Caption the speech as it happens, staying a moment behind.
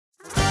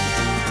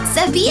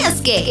¿Sabías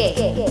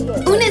que?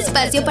 Un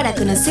espacio para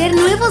conocer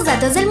nuevos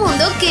datos del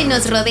mundo que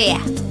nos rodea.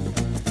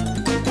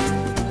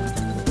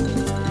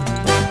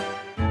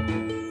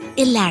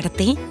 El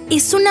arte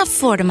es una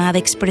forma de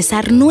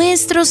expresar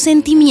nuestros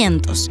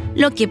sentimientos,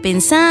 lo que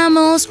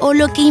pensamos o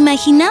lo que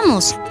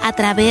imaginamos a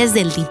través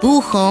del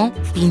dibujo,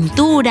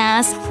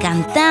 pinturas,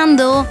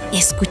 cantando,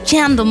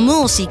 escuchando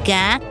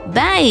música,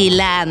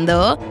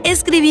 bailando,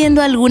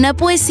 escribiendo alguna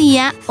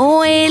poesía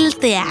o el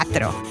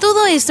teatro.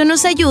 Todo esto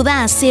nos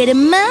ayuda a ser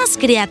más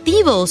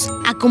creativos,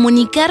 a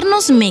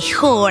comunicarnos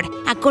mejor,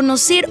 a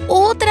conocer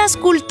otras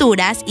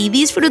culturas y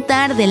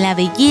disfrutar de la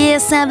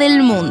belleza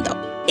del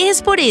mundo.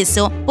 Es por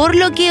eso por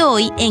lo que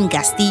hoy en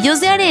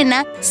Castillos de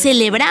Arena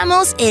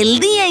celebramos el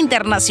Día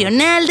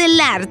Internacional del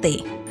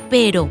Arte.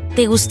 Pero,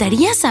 ¿te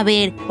gustaría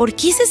saber por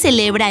qué se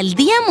celebra el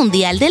Día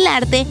Mundial del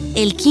Arte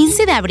el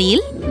 15 de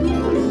abril?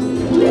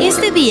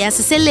 Este día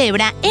se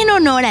celebra en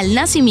honor al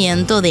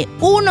nacimiento de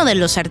uno de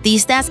los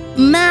artistas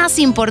más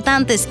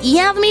importantes y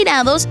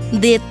admirados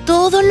de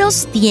todos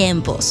los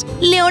tiempos,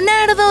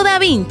 Leonardo da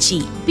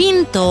Vinci,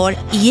 pintor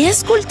y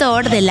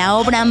escultor de la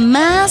obra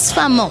más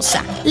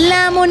famosa,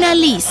 la Mona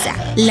Lisa,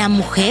 la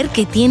mujer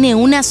que tiene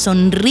una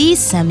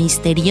sonrisa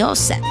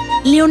misteriosa.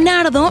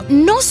 Leonardo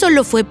no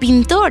solo fue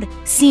pintor,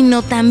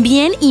 sino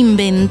también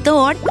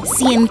inventor,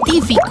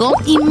 científico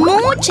y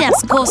muchas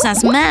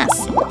cosas más.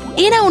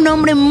 Era un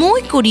hombre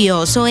muy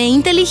curioso e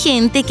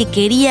inteligente que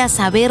quería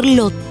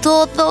saberlo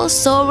todo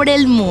sobre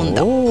el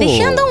mundo,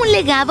 dejando un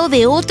legado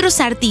de otros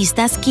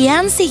artistas que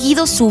han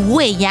seguido su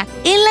huella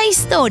en la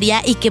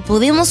historia y que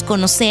podemos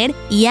conocer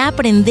y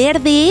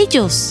aprender de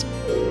ellos.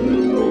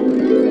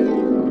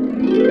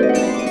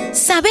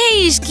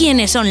 ¿Sabéis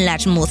quiénes son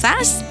las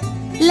musas?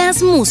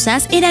 Las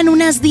musas eran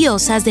unas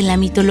diosas de la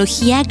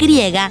mitología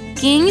griega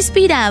que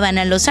inspiraban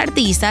a los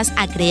artistas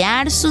a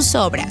crear sus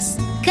obras.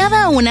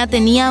 Cada una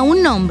tenía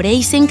un nombre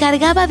y se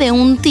encargaba de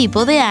un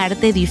tipo de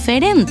arte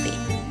diferente.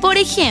 Por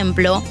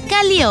ejemplo,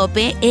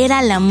 Calíope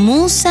era la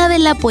musa de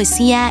la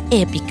poesía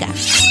épica,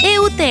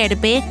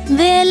 Euterpe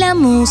de la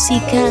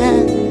música,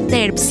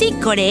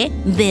 Terpsícore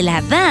de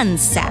la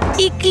danza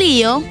y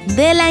Clío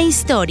de la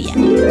historia.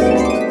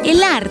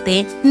 El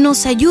arte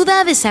nos ayuda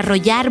a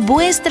desarrollar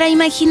vuestra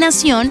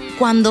imaginación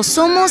cuando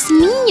somos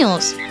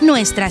niños,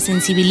 nuestra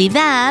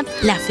sensibilidad,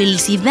 la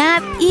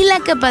felicidad y la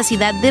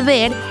capacidad de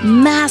ver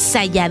más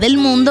allá del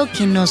mundo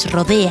que nos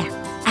rodea.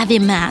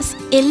 Además,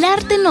 el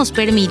arte nos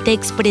permite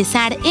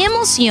expresar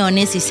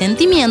emociones y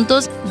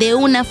sentimientos de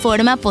una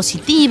forma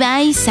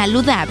positiva y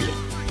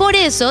saludable. Por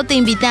eso te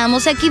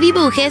invitamos a que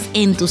dibujes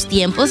en tus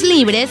tiempos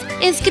libres,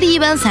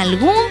 escribas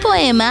algún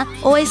poema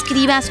o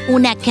escribas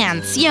una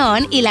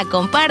canción y la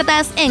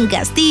compartas en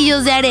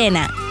Castillos de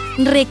Arena.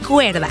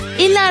 Recuerda,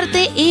 el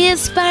arte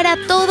es para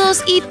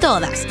todos y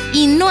todas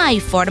y no hay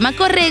forma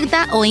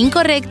correcta o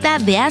incorrecta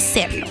de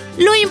hacerlo.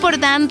 Lo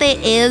importante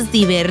es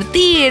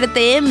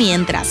divertirte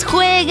mientras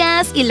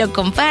juegas y lo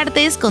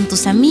compartes con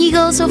tus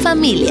amigos o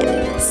familia.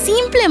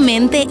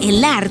 Simplemente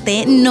el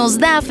arte nos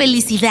da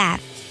felicidad.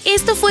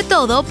 Esto fue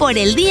todo por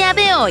el día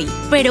de hoy,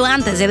 pero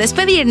antes de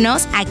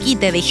despedirnos, aquí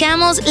te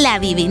dejamos la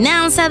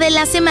adivinanza de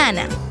la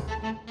semana.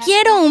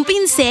 Quiero un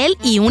pincel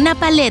y una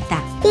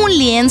paleta, un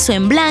lienzo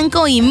en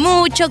blanco y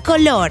mucho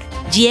color.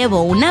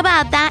 Llevo una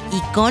bata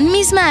y con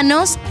mis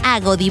manos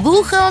hago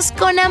dibujos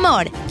con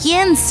amor.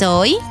 ¿Quién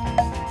soy?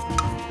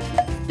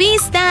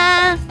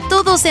 ¡Pista!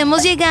 Todos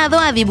hemos llegado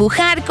a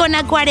dibujar con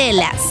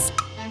acuarelas.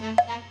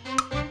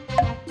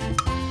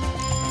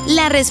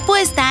 La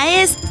respuesta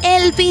es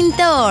el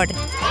pintor.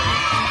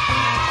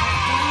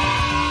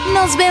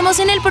 Nos vemos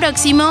en el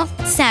próximo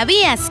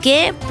 ¿Sabías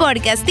que?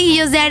 Por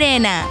Castillos de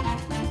Arena.